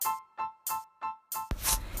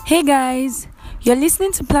Hey guys, you're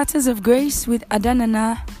listening to Platters of Grace with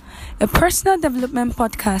Adanana, a personal development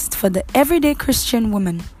podcast for the everyday Christian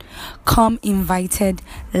woman. Come invited,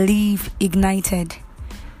 leave ignited.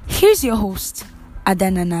 Here's your host,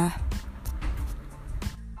 Adanana.